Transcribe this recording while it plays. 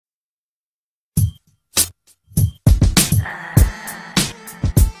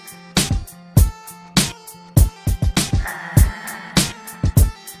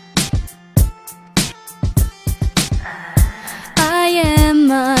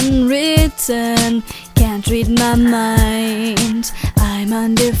can't read my mind, I'm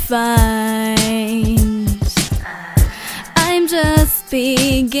undefined. I'm just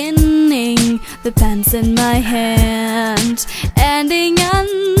beginning, the pen's in my hand, ending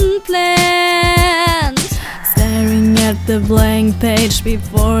unplanned. Staring at the blank page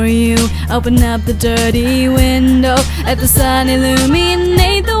before you, open up the dirty window, let the sun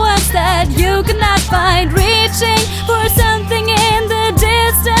illuminate the words that you could not find. Reaching for something in the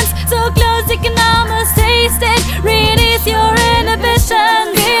distance, so close you can almost taste it. Release your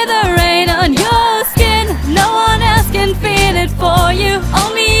inhibition, feel the rain on your skin. No one else can feel it for you,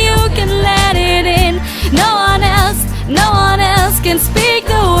 only you can let it in. No one else can speak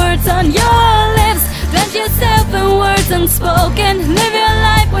the words on your lips. Drench yourself in words unspoken, live your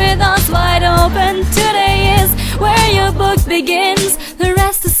life with arms wide open. Today is where your book begins, the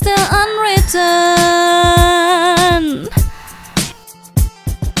rest is still unwritten.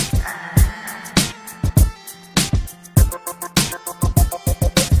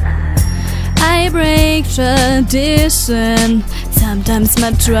 I break tradition, sometimes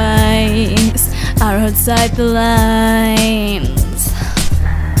my tries are outside the lines.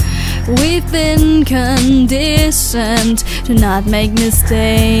 We've been conditioned to not make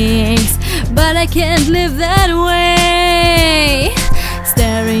mistakes, but I can't live that way.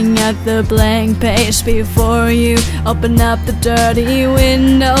 Staring at the blank page before you, open up the dirty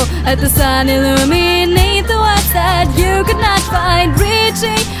window, let the sun illuminate the words that you could not find.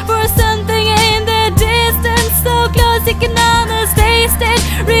 Reaching for something in the distance, so close you can almost taste it.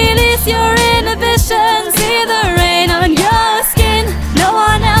 Release your inhibitions, feel the rain on your skin. No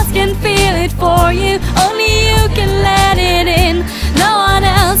one else can feel it for you, only you can let it in. No one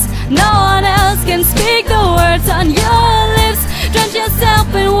else can speak the words on your lips. Drench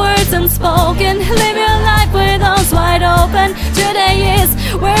yourself in words unspoken, live your life with arms wide open. Today is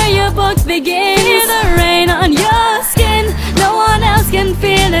where your book begins. Feel the rain on your skin. No one else can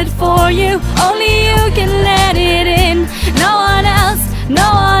feel it for you, only you can let it in. No one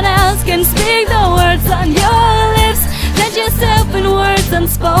else can speak the words on your lips. Drench yourself in words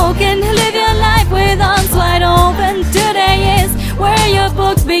unspoken, live your life with arms wide open. Today is where your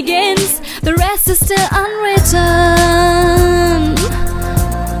book begins, the rest is still unwritten.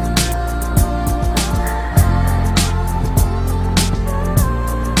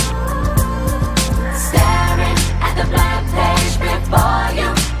 Staring at the blank page before you,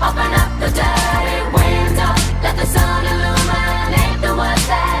 open up the dirty window, let the sun illuminate the words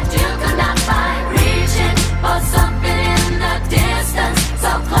that you could not find. Reaching for something in the distance,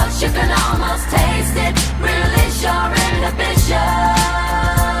 so close you can almost taste it. Release your inhibition.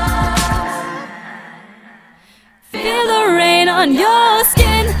 Feel the rain on your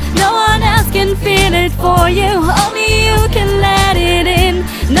skin. No one else can feel it for you, only you can let it in.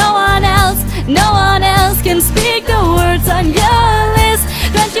 No one else can speak the words on your lips.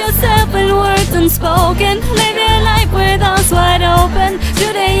 Drench yourself in words unspoken, live your life with arms wide open.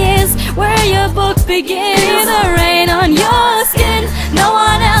 Today is where your book begins. Feel the rain on your skin. No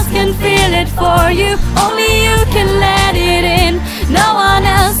one else can feel it for you, only you can let it in. No one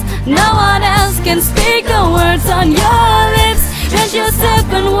else can speak the words on your lips. Drench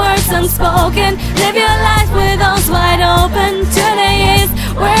yourself in words unspoken, live your life with arms wide open. Today is